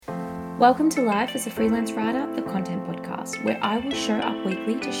Welcome to Life as a Freelance Writer, the content podcast, where I will show up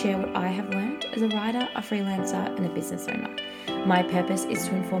weekly to share what I have learned as a writer, a freelancer, and a business owner. My purpose is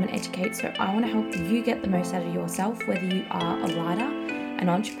to inform and educate, so I want to help you get the most out of yourself, whether you are a writer, an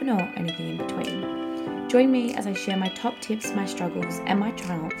entrepreneur, or anything in between. Join me as I share my top tips, my struggles, and my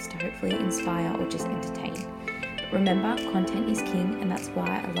triumphs to hopefully inspire or just entertain. But remember, content is king, and that's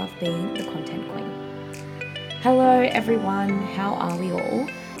why I love being the content queen. Hello everyone, how are we all?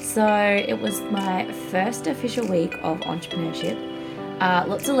 So it was my first official week of entrepreneurship.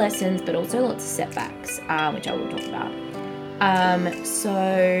 Lots of lessons, but also lots of setbacks, which I will talk about.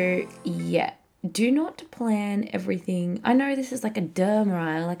 So yeah, do not plan everything. I know this is like a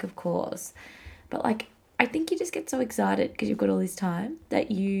Mariah, like of course, but like I think you just get so excited because you've got all this time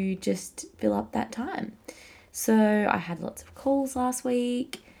that you just fill up that time. So I had lots of calls last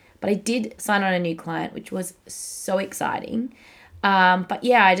week, but I did sign on a new client, which was so exciting. But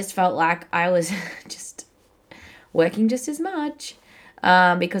yeah, I just felt like I was just working just as much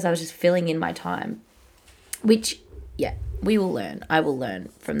because I was just filling in my time, which, yeah, we will learn. I will learn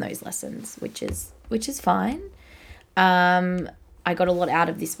from those lessons, which is fine. I got a lot out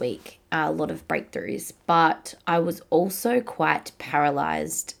of this week, a lot of breakthroughs, but I was also quite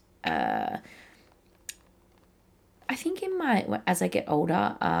paralyzed. I think as I get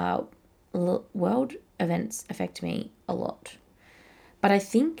older, world events affect me a lot. But I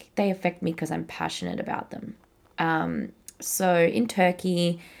think they affect me because I'm passionate about them. So in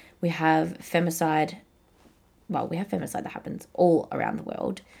Turkey, we have femicide. Well, we have femicide that happens all around the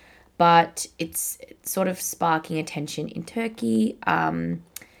world, but it's sort of sparking attention in Turkey. And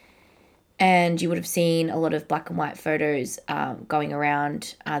you would have seen a lot of black and white photos going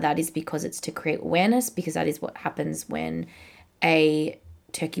around. That is because it's to create awareness, because that is what happens when a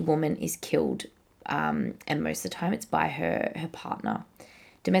Turkey woman is killed. And most of the time it's by her partner.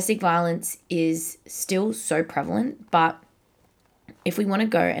 Domestic violence is still so prevalent, but if we want to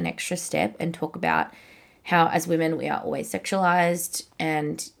go an extra step and talk about how as women we are always sexualized,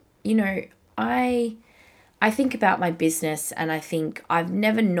 and you know, I think about my business and I think I've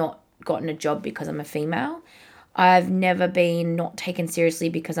never not gotten a job because I'm a female. I've never been not taken seriously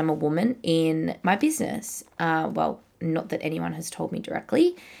because I'm a woman in my business. Well, not that anyone has told me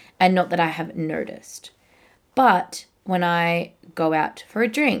directly, and not that I have noticed. But when I go out for a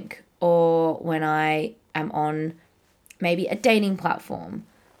drink, or when I am on maybe a dating platform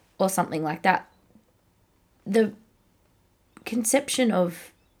or something like that, the conception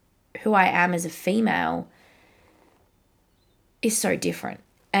of who I am as a female is so different.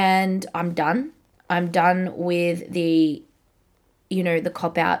 And I'm done. I'm done with the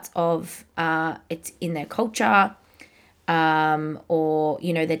cop-outs of it's in their culture, or,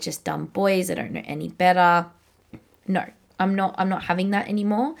 they're just dumb boys, they don't know any better. No, I'm not having that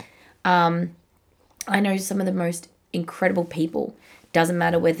anymore. I know some of the most incredible people, doesn't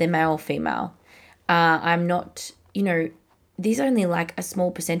matter whether they're male or female. I'm not, there's only like a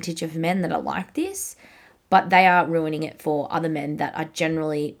small percentage of men that are like this, but they are ruining it for other men that are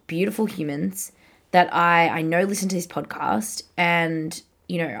generally beautiful humans that I know listen to this podcast and,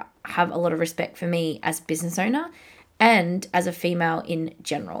 have a lot of respect for me as a business owner and as a female in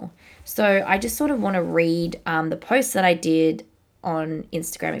general. So I just sort of want to read the post that I did on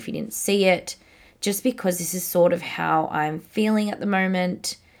Instagram if you didn't see it, just because this is sort of how I'm feeling at the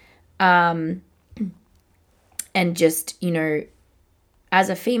moment. And just, as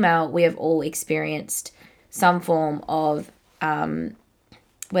a female, we have all experienced some form of,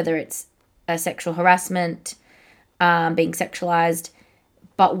 whether it's a sexual harassment, being sexualized,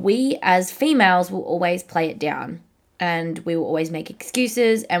 but we as females will always play it down. And we will always make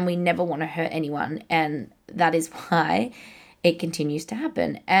excuses, and we never want to hurt anyone. And that is why it continues to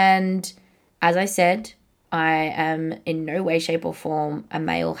happen. And as I said, I am in no way, shape, or form a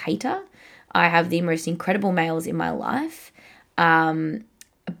male hater. I have the most incredible males in my life.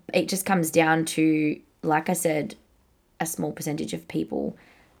 It just comes down to, like I said, a small percentage of people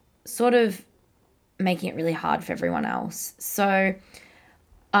sort of making it really hard for everyone else. So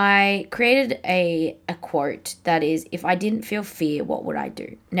I created a quote that is, if I didn't feel fear, what would I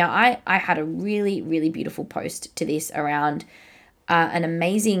do? Now, I had a really, really beautiful post to this around an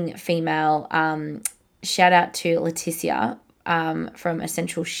amazing female. Shout out to Leticia from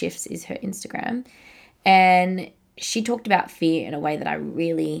Essential Shifts is her Instagram. And she talked about fear in a way that I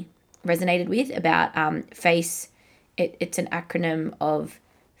really resonated with, about face. It's an acronym of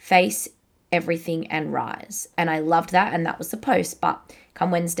face, everything, and rise. And I loved that, and that was the post. But come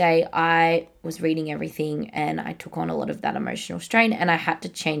Wednesday, I was reading everything and I took on a lot of that emotional strain and I had to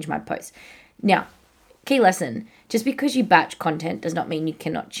change my post. Now, key lesson, just because you batch content does not mean you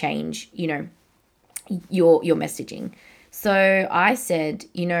cannot change, your messaging. So I said,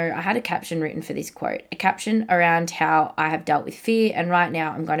 I had a caption written for this quote, a caption around how I have dealt with fear. And right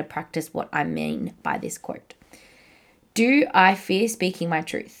now I'm going to practice what I mean by this quote. Do I fear speaking my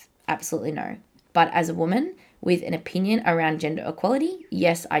truth? Absolutely no. But as a woman with an opinion around gender equality,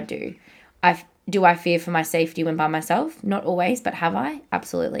 yes, I do. Do I fear for my safety when by myself? Not always, but have I?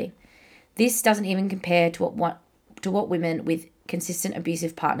 Absolutely. This doesn't even compare to what women with consistent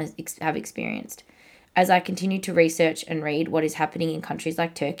abusive partners have experienced. As I continue to research and read what is happening in countries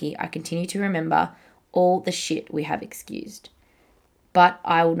like Turkey, I continue to remember all the shit we have excused. But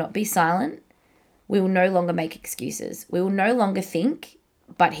I will not be silent. We will no longer make excuses. We will no longer think,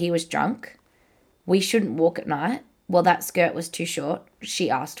 but he was drunk. We shouldn't walk at night. Well, that skirt was too short. She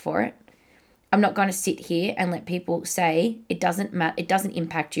asked for it. I'm not going to sit here and let people say it doesn't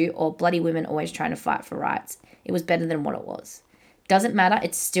impact you, or bloody women always trying to fight for rights. It was better than what it was. Doesn't matter.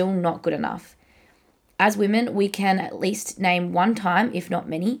 It's still not good enough. As women, we can at least name one time, if not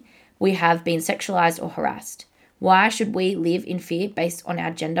many, we have been sexualized or harassed. Why should we live in fear based on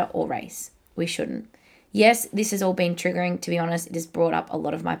our gender or race? We shouldn't. Yes, this has all been triggering, to be honest. It has brought up a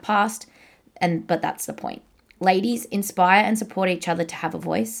lot of my past, but that's the point. Ladies, inspire and support each other to have a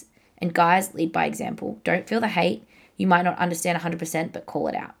voice. And guys, lead by example. Don't feel the hate. You might not understand 100%, but call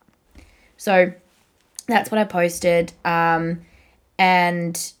it out. So that's what I posted.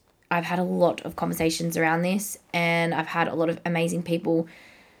 And I've had a lot of conversations around this, and I've had a lot of amazing people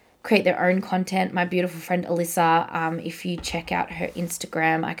create their own content. My beautiful friend Alyssa, if you check out her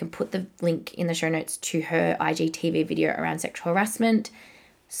Instagram, I can put the link in the show notes to her IGTV video around sexual harassment.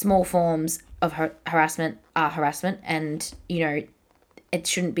 Small forms of harassment are harassment, and, it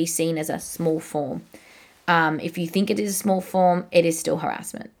shouldn't be seen as a small form. If you think it is a small form, it is still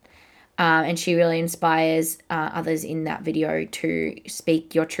harassment. And she really inspires others in that video to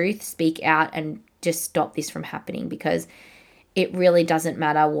speak your truth, speak out, and just stop this from happening, because it really doesn't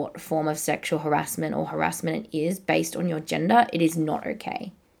matter what form of sexual harassment or harassment it is based on your gender. It is not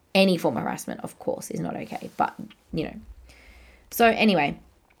okay. Any form of harassment, of course, is not okay. But, So anyway,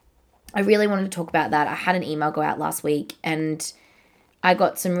 I really wanted to talk about that. I had an email go out last week, and I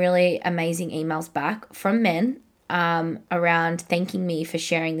got some really amazing emails back from men around thanking me for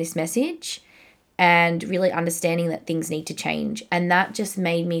sharing this message and really understanding that things need to change. And that just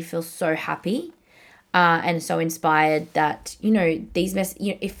made me feel so happy and so inspired that,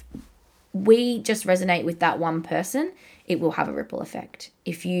 if we just resonate with that one person, it will have a ripple effect.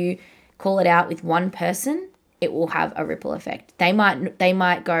 If you call it out with one person, it will have a ripple effect. They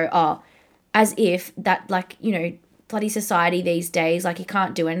might go, oh, as if that, bloody society these days, you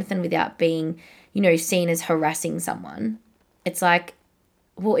can't do anything without being, seen as harassing someone. It's like,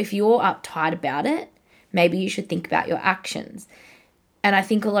 well, if you're uptight about it, maybe you should think about your actions. And I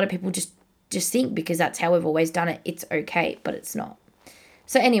think a lot of people just think because that's how we've always done it, it's okay, but it's not.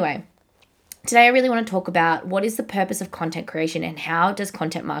 So anyway, today I really want to talk about what is the purpose of content creation and how does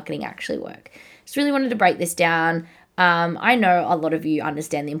content marketing actually work. Just really wanted to break this down. I know a lot of you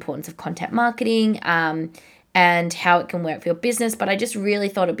understand the importance of content marketing and how it can work for your business, but I just really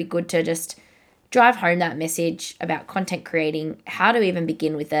thought it'd be good to just drive home that message about content creating, how to even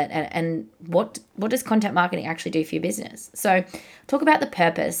begin with it, and what does content marketing actually do for your business. So talk about the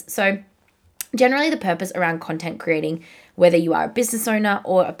purpose. So generally the purpose around content creating, whether you are a business owner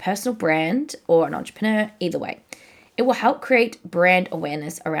or a personal brand or an entrepreneur, either way, it will help create brand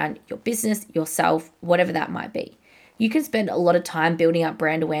awareness around your business, yourself, whatever that might be. You can spend a lot of time building up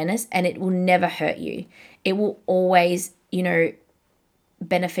brand awareness and it will never hurt you. It will always,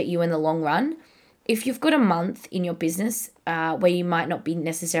 benefit you in the long run. If you've got a month in your business where you might not be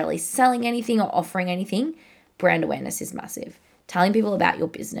necessarily selling anything or offering anything, brand awareness is massive. Telling people about your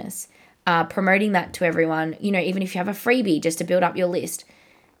business, promoting that to everyone, even if you have a freebie just to build up your list.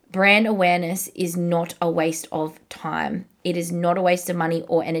 Brand awareness is not a waste of time. It is not a waste of money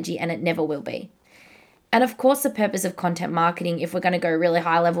or energy, and it never will be. And of course, the purpose of content marketing, if we're going to go really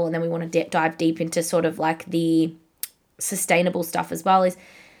high level and then we want to dive deep into sort of like the sustainable stuff as well, is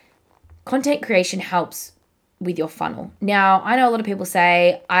content creation helps with your funnel. Now, I know a lot of people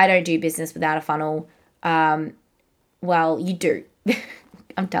say, I don't do business without a funnel. Well, you do.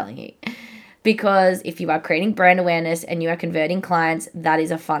 I'm telling you. Because if you are creating brand awareness and you are converting clients, that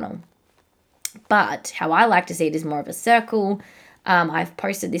is a funnel. But how I like to see it is more of a circle. I've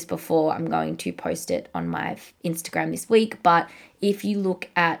posted this before. I'm going to post it on my Instagram this week. But if you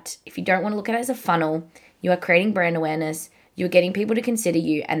don't want to look at it as a funnel, you are creating brand awareness, you're getting people to consider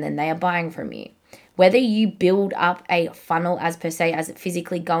you, and then they are buying from you. Whether you build up a funnel as per se, as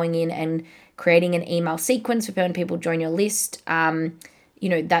physically going in and creating an email sequence for when people join your list.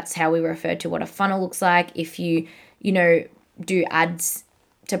 That's how we refer to what a funnel looks like. If you do ads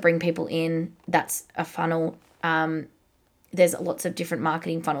to bring people in, that's a funnel. There's lots of different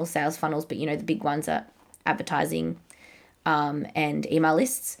marketing funnels, sales funnels, but the big ones are advertising and email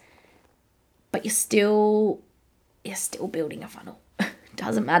lists. But you're still building a funnel.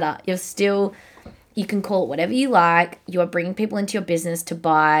 Doesn't matter. You can call it whatever you like. You are bringing people into your business to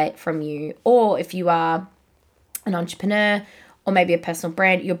buy from you. Or if you are an entrepreneur or maybe a personal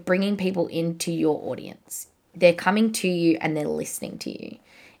brand, you're bringing people into your audience. They're coming to you and they're listening to you.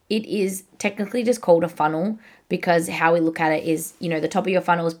 It is technically just called a funnel because how we look at it is, the top of your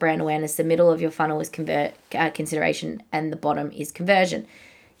funnel is brand awareness, the middle of your funnel is consideration, and the bottom is conversion.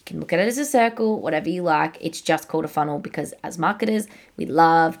 You can look at it as a circle, whatever you like. It's just called a funnel because as marketers, we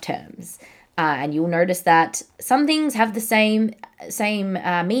love terms. And you'll notice that some things have the same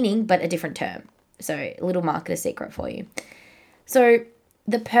meaning, but a different term. So a little marketer secret for you. So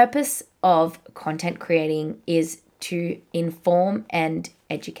the purpose of content creating is to inform and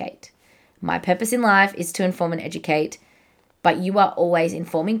educate. My purpose in life is to inform and educate, but you are always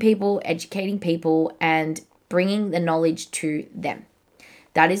informing people, educating people, and bringing the knowledge to them.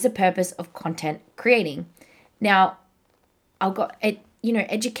 That is the purpose of content creating. Now,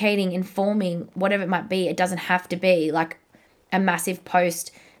 educating, informing, whatever it might be, it doesn't have to be like a massive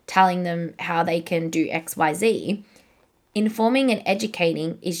post telling them how they can do X, Y, Z. Informing and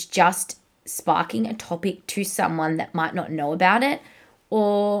educating is just sparking a topic to someone that might not know about it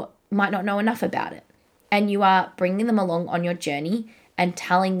or might not know enough about it. And you are bringing them along on your journey and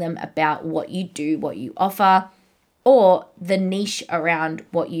telling them about what you do, what you offer, or the niche around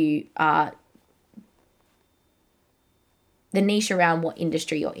what you are, the niche around what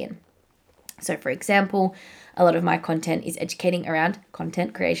industry you're in. So for example, a lot of my content is educating around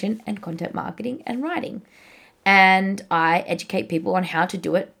content creation and content marketing and writing. And I educate people on how to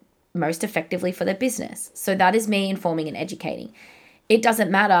do it most effectively for their business. So that is me informing and educating. It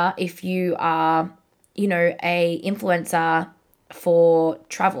doesn't matter if you are, a influencer for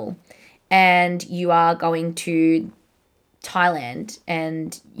travel and you are going to Thailand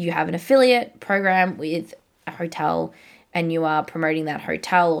and you have an affiliate program with a hotel and you are promoting that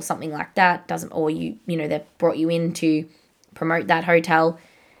hotel or something like that, they've brought you in to promote that hotel.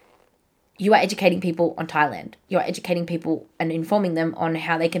 You are educating people on Thailand. You are educating people and informing them on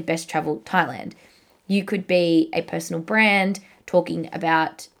how they can best travel Thailand. You could be a personal brand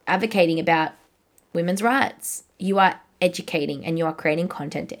advocating about women's rights. You are educating and you are creating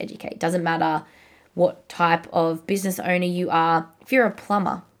content to educate. Doesn't matter what type of business owner you are. If you're a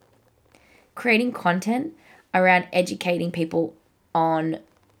plumber, creating content around educating people on,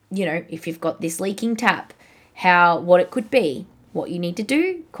 if you've got this leaking tap, what it could be, what you need to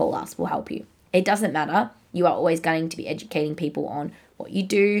do, call us, we'll help you. It doesn't matter. You are always going to be educating people on what you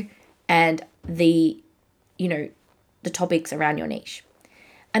do and the topics around your niche.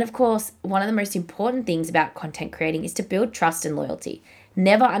 And of course, one of the most important things about content creating is to build trust and loyalty.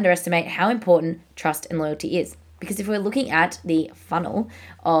 Never underestimate how important trust and loyalty is. Because if we're looking at the funnel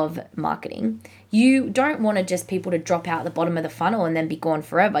of marketing, you don't want people to drop out the bottom of the funnel and then be gone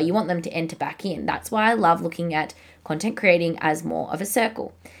forever. You want them to enter back in. That's why I love looking at content creating as more of a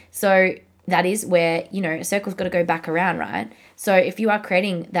circle. So that is where, a circle's got to go back around, right? So if you are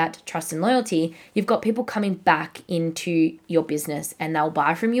creating that trust and loyalty, you've got people coming back into your business and they'll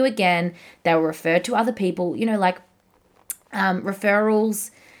buy from you again. They'll refer to other people,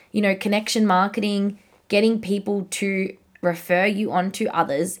 referrals, connection marketing. Getting people to refer you on to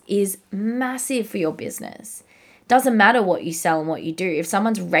others is massive for your business. Doesn't matter what you sell and what you do. If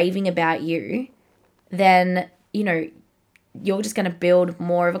someone's raving about you, then, you're just going to build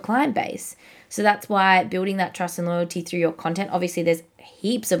more of a client base. So that's why building that trust and loyalty through your content, obviously there's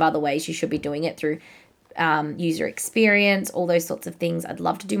heaps of other ways you should be doing it through user experience, all those sorts of things. I'd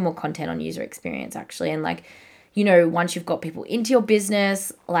love to do more content on user experience actually. And once you've got people into your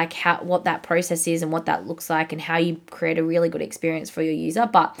business, what that process is and what that looks like and how you create a really good experience for your user.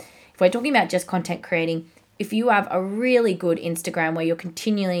 But if we're talking about just content creating, if you have a really good Instagram where you're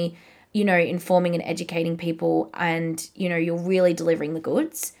continually, informing and educating people and, you're really delivering the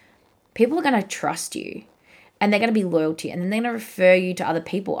goods, people are going to trust you and they're going to be loyal to you and then they're going to refer you to other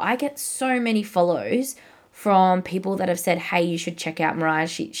people. I get so many follows from people that have said, hey, you should check out Mariah.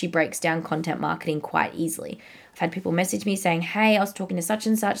 She breaks down content marketing quite easily. I've had people message me saying, hey, I was talking to such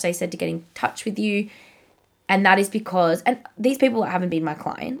and such. They said to get in touch with you. And that is because, and these people haven't been my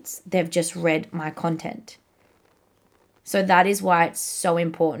clients. They've just read my content. So that is why it's so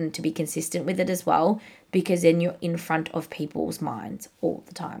important to be consistent with it as well, because then you're in front of people's minds all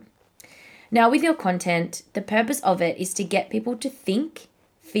the time. Now, with your content, the purpose of it is to get people to think,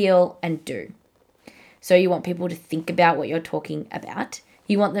 feel, and do. So you want people to think about what you're talking about.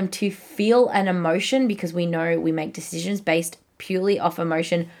 You want them to feel an emotion, because we know we make decisions based purely off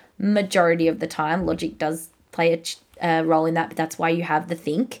emotion majority of the time. Logic does play a role in that, but that's why you have the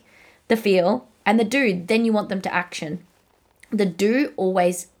think, the feel, and the do. Then you want them to action. The do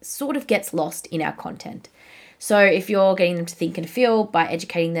always sort of gets lost in our content. So if you're getting them to think and feel by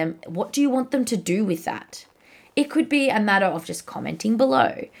educating them, what do you want them to do with that? It could be a matter of just commenting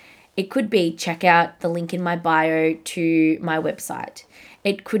below. It could be check out the link in my bio to my website.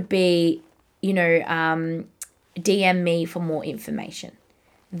 It could be, DM me for more information.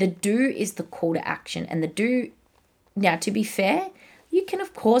 The do is the call to action, and the do, now to be fair, you can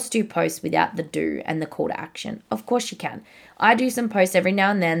of course do posts without the do and the call to action. Of course you can. I do some posts every now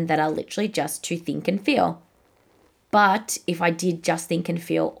and then that are literally just to think and feel. But if I did just think and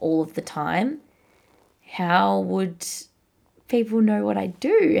feel all of the time, how would people know what I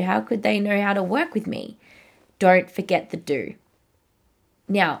do? How could they know how to work with me? Don't forget the do.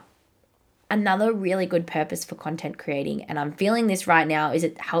 Now, another really good purpose for content creating, and I'm feeling this right now, is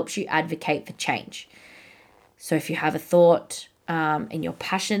it helps you advocate for change. So if you have a thought and you're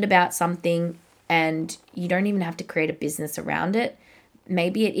passionate about something, and you don't even have to create a business around it,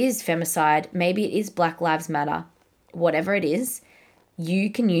 maybe it is femicide, maybe it is Black Lives Matter, whatever it is, you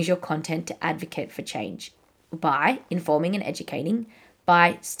can use your content to advocate for change by informing and educating,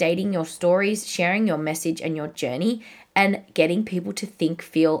 by stating your stories, sharing your message and your journey, and getting people to think,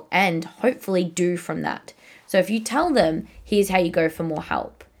 feel, and hopefully do from that. So if you tell them, here's how you go for more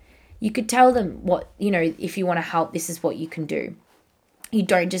help, you could tell them what, if you want to help, this is what you can do. You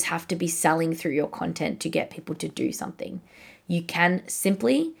don't just have to be selling through your content to get people to do something. You can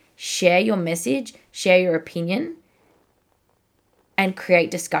simply share your message, share your opinion, and create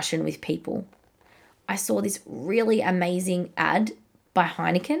discussion with people. I saw this really amazing ad by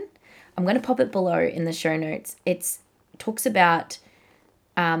Heineken. I'm going to pop it below in the show notes. It talks about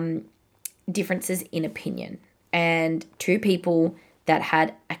differences in opinion, and two people that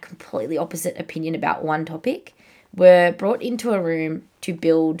had a completely opposite opinion about one topic were brought into a room to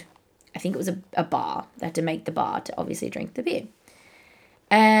build, I think it was a bar. They had to make the bar to obviously drink the beer.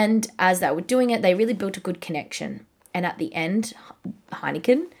 And as they were doing it, they really built a good connection. And at the end,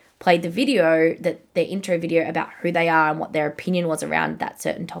 Heineken played the video, their intro video about who they are and what their opinion was around that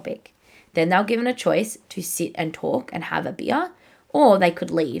certain topic. Then they were given a choice to sit and talk and have a beer, or they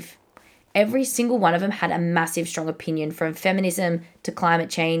could leave. Every single one of them had a massive, strong opinion, from feminism to climate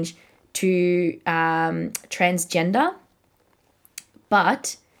change to transgender.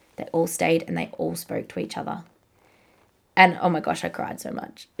 But they all stayed and they all spoke to each other. And oh my gosh, I cried so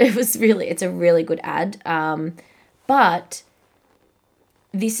much. It's a really good ad. But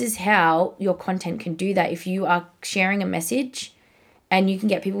this is how your content can do that. If you are sharing a message and you can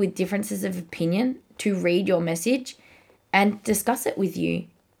get people with differences of opinion to read your message and discuss it with you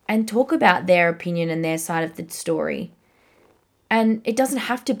and talk about their opinion and their side of the story. And it doesn't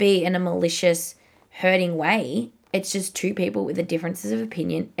have to be in a malicious, hurting way. It's just two people with the differences of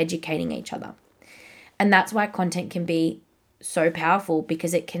opinion educating each other. And that's why content can be so powerful,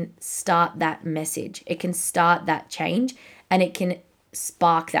 because it can start that message. It can start that change, and it can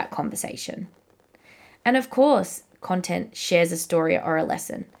spark that conversation. And of course, content shares a story or a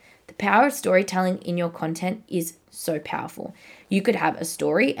lesson. The power of storytelling in your content is so powerful. You could have a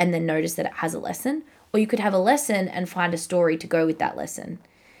story and then notice that it has a lesson, or you could have a lesson and find a story to go with that lesson.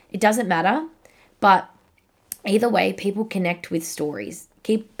 It doesn't matter, but either way, people connect with stories.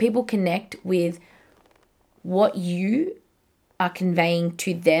 People connect with what you are conveying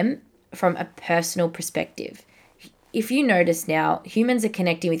to them from a personal perspective. If you notice now, humans are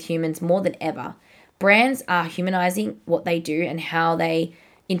connecting with humans more than ever. Brands are humanizing what they do and how they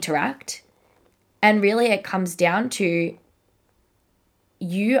interact. And really it comes down to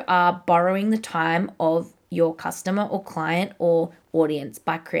you are borrowing the time of your customer or client or audience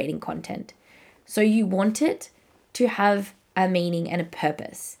by creating content. So you want it to have a meaning and a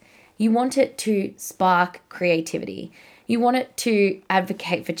purpose. You want it to spark creativity. You want it to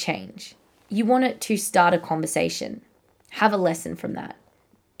advocate for change. You want it to start a conversation. Have a lesson from that.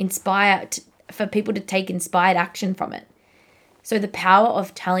 For people to take inspired action from it. So the power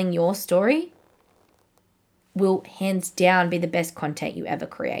of telling your story will hands down be the best content you ever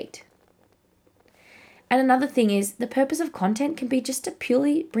create. And another thing is, the purpose of content can be just to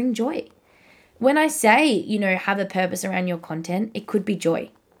purely bring joy. When I say, have a purpose around your content, it could be joy.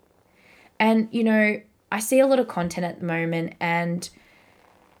 And, I see a lot of content at the moment, and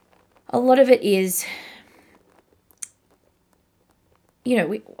a lot of it is,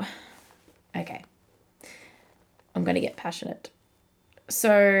 Okay. I'm going to get passionate.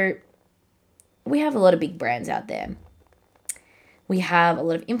 So we have a lot of big brands out there. We have a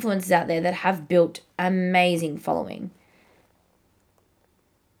lot of influencers out there that have built amazing following.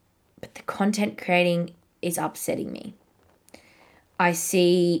 But the content creating is upsetting me. I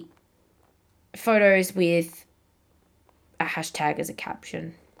see photos with a hashtag as a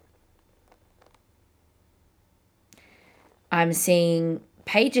caption. I'm seeing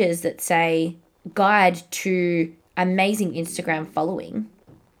pages that say guide to amazing Instagram following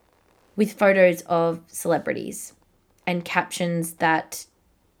with photos of celebrities and captions that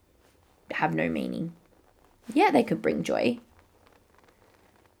have no meaning. Yeah, they could bring joy.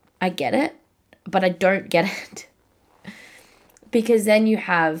 I get it, but I don't get it. Because then you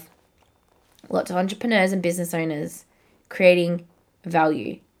have lots of entrepreneurs and business owners creating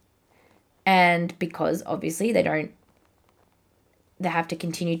value. And because obviously they have to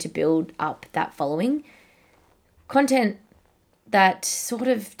continue to build up that following, content that sort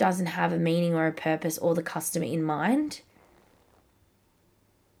of doesn't have a meaning or a purpose or the customer in mind.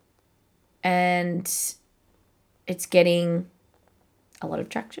 And it's getting a lot of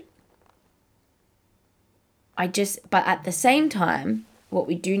traction. But at the same time, what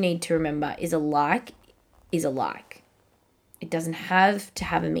we do need to remember is a like is a like. It doesn't have to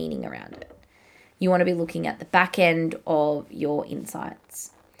have a meaning around it. You want to be looking at the back end of your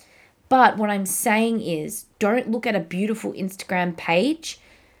insights. But what I'm saying is, don't look at a beautiful Instagram page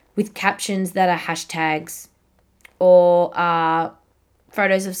with captions that are hashtags or are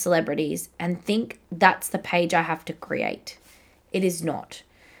photos of celebrities and think that's the page I have to create. It is not.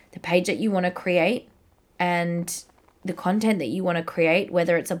 The page that you want to create and the content that you want to create,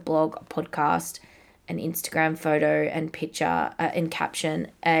 whether it's a blog, a podcast, an Instagram photo and picture and caption,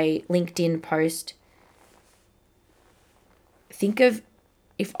 a LinkedIn post. Think of,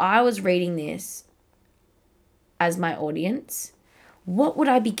 if I was reading this as my audience, what would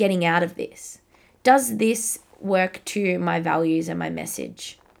I be getting out of this? Does this work to my values and my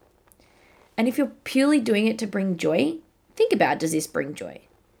message? And if you're purely doing it to bring joy, think about, does this bring joy?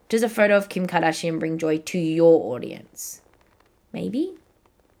 Does a photo of Kim Kardashian bring joy to your audience? Maybe.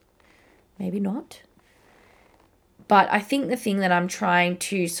 Maybe not. But I think the thing that I'm trying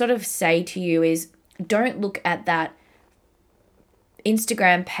to sort of say to you is, don't look at that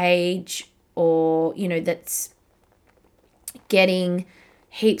Instagram page or, that's getting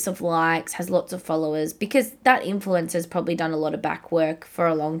heaps of likes, has lots of followers, because that influencer's probably done a lot of back work for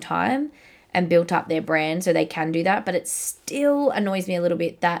a long time and built up their brand so they can do that. But it still annoys me a little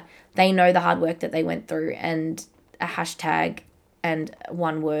bit that they know the hard work that they went through, and a hashtag and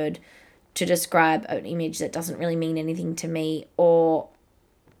one word to describe an image that doesn't really mean anything to me or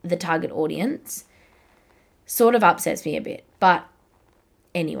the target audience sort of upsets me a bit. But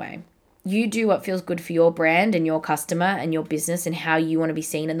anyway, you do what feels good for your brand and your customer and your business and how you want to be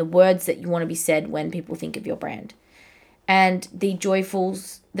seen and the words that you want to be said when people think of your brand. And the joyful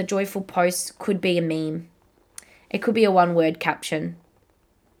post could be a meme. It could be a one-word caption.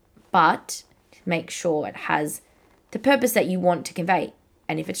 But make sure it has the purpose that you want to convey.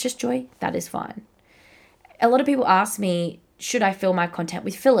 And if it's just joy, that is fine. A lot of people ask me, should I fill my content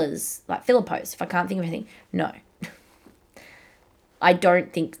with fillers, like filler posts, if I can't think of anything? No. I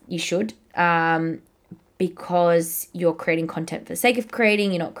don't think you should, because you're creating content for the sake of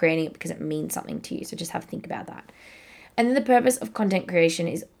creating. You're not creating it because it means something to you. So just have a think about that. And then the purpose of content creation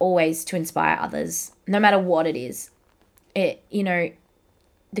is always to inspire others, no matter what it is. The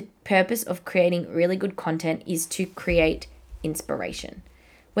purpose of creating really good content is to create inspiration,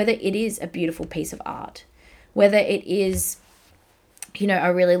 whether it is a beautiful piece of art, whether it is,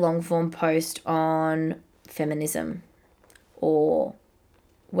 a really long form post on feminism, or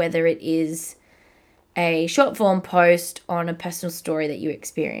whether it is a short form post on a personal story that you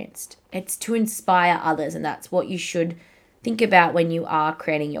experienced. It's to inspire others, and that's what you should think about when you are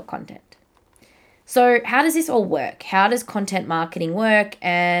creating your content. So how does this all work? How does content marketing work,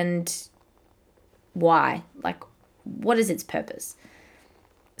 and why? What is its purpose?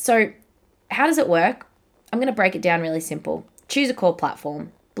 So how does it work? I'm going to break it down really simple. Choose a core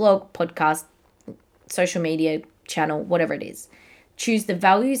platform, blog, podcast, social media channel, whatever it is. Choose the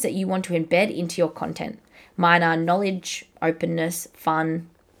values that you want to embed into your content. Mine are knowledge, openness, fun,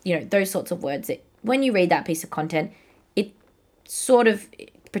 those sorts of words that when you read that piece of content, it sort of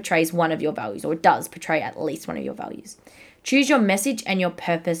portrays one of your values, or it does portray at least one of your values. Choose your message and your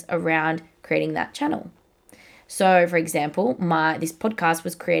purpose around creating that channel. So, for example, this podcast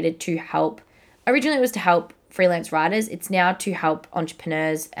was created to help, originally it was to help freelance writers. It's now to help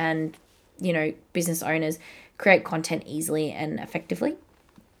entrepreneurs and, business owners create content easily and effectively.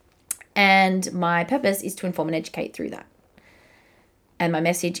 And my purpose is to inform and educate through that. And my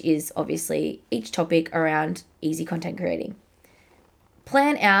message is obviously each topic around easy content creating.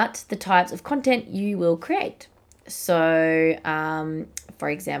 Plan out the types of content you will create. So, for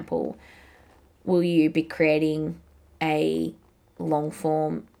example, will you be creating a long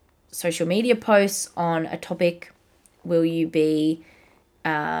form social media post on a topic? Will you be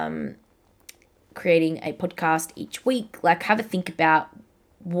creating a podcast each week? Like, have a think about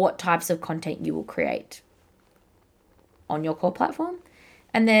what types of content you will create on your core platform,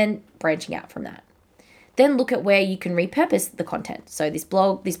 and then branching out from that. Then look at where you can repurpose the content. So this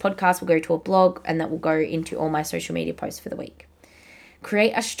podcast will go to a blog, and that will go into all my social media posts for the week.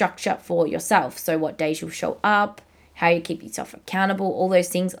 Create a structure for yourself. So what days you'll show up, how you keep yourself accountable, all those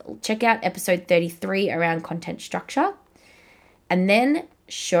things. Check out episode 33 around content structure. And then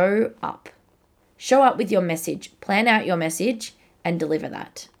show up. Show up with your message. Plan out your message and deliver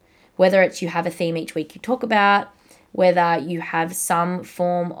that. Whether it's you have a theme each week you talk about, whether you have some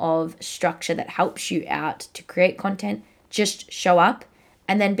form of structure that helps you out to create content, just show up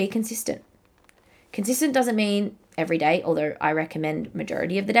and then be consistent. Consistent doesn't mean every day, although I recommend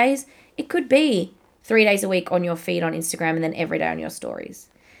majority of the days. It could be 3 days a week on your feed on Instagram and then every day on your stories.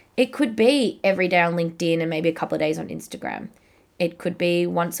 It could be every day on LinkedIn and maybe a couple of days on Instagram. It could be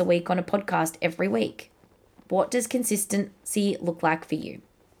once a week on a podcast every week. What does consistency look like for you?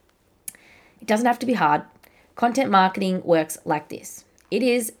 It doesn't have to be hard. Content marketing works like this. It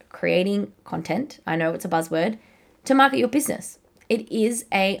is creating content, I know it's a buzzword, to market your business. It is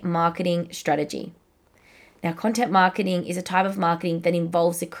a marketing strategy. Now, content marketing is a type of marketing that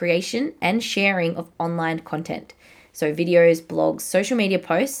involves the creation and sharing of online content. So videos, blogs, social media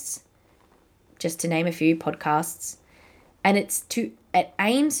posts, just to name a few, podcasts. And it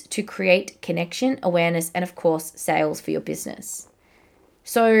aims to create connection, awareness, and of course, sales for your business.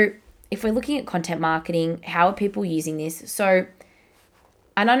 So if we're looking at content marketing, how are people using this? So,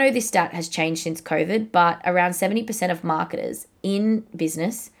 and I know this stat has changed since COVID, but around 70% of marketers in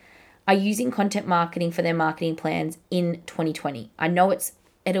business are using content marketing for their marketing plans in 2020. I know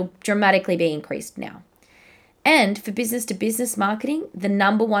it'll dramatically be increased now. And for business to business marketing, the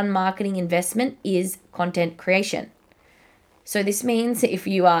number one marketing investment is content creation. So this means if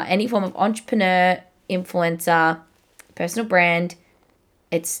you are any form of entrepreneur, influencer, personal brand,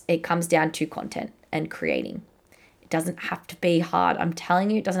 it comes down to content and creating. It doesn't have to be hard. I'm telling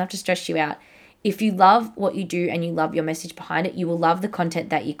you, it doesn't have to stress you out. If you love what you do and you love your message behind it, you will love the content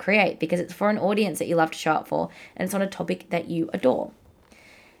that you create because it's for an audience that you love to show up for, and it's on a topic that you adore.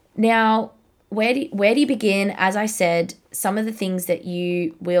 Now, where do you begin? As I said, some of the things that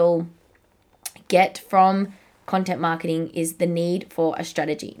you will get from content marketing is the need for a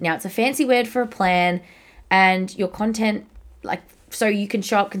strategy. Now, it's a fancy word for a plan, and your content, so you can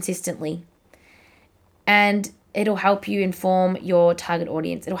show up consistently, and it'll help you inform your target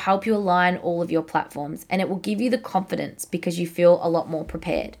audience. It'll help you align all of your platforms, and it will give you the confidence because you feel a lot more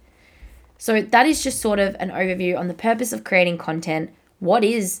prepared. So that is just sort of an overview on the purpose of creating content. What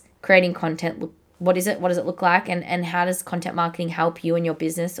is creating content? What is it? What does it look like? And how does content marketing help you and your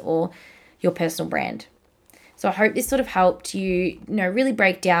business or your personal brand? So I hope this sort of helped you, really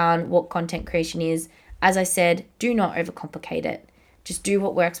break down what content creation is. As I said, do not overcomplicate it. Just do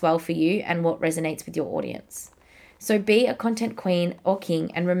what works well for you and what resonates with your audience. So be a content queen or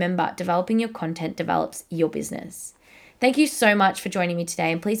king, and remember, developing your content develops your business. Thank you so much for joining me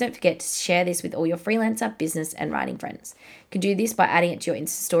today, and please don't forget to share this with all your freelancer, business, and writing friends. You can do this by adding it to your Insta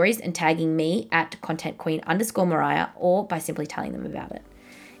stories and tagging me at contentqueen_Mariah, or by simply telling them about it.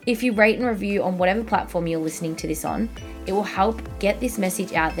 If you rate and review on whatever platform you're listening to this on, it will help get this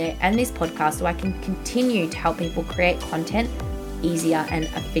message out there and this podcast so I can continue to help people create content easier and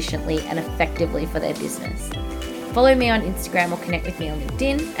efficiently and effectively for their business. Follow me on Instagram or connect with me on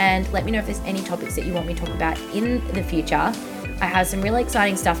LinkedIn, and let me know if there's any topics that you want me to talk about in the future. I have some really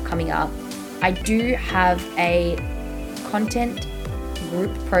exciting stuff coming up. I do have a content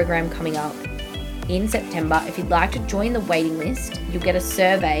group program coming up in September. If you'd like to join the waiting list, you'll get a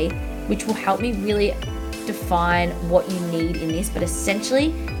survey which will help me really define what you need in this. But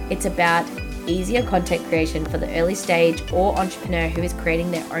essentially, it's about easier content creation for the early stage or entrepreneur who is creating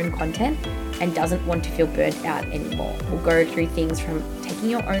their own content and doesn't want to feel burnt out anymore. We'll go through things from taking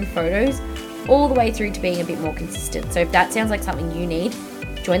your own photos all the way through to being a bit more consistent. So if that sounds like something you need,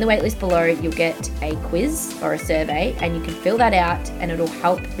 join the waitlist below. You'll get a quiz or a survey, and you can fill that out, and it'll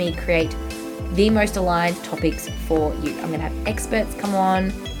help me create the most aligned topics for you. I'm going to have experts come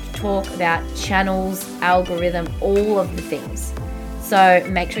on to talk about channels, algorithm, all of the things. So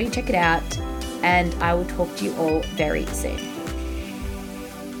make sure you check it out, and I will talk to you all very soon.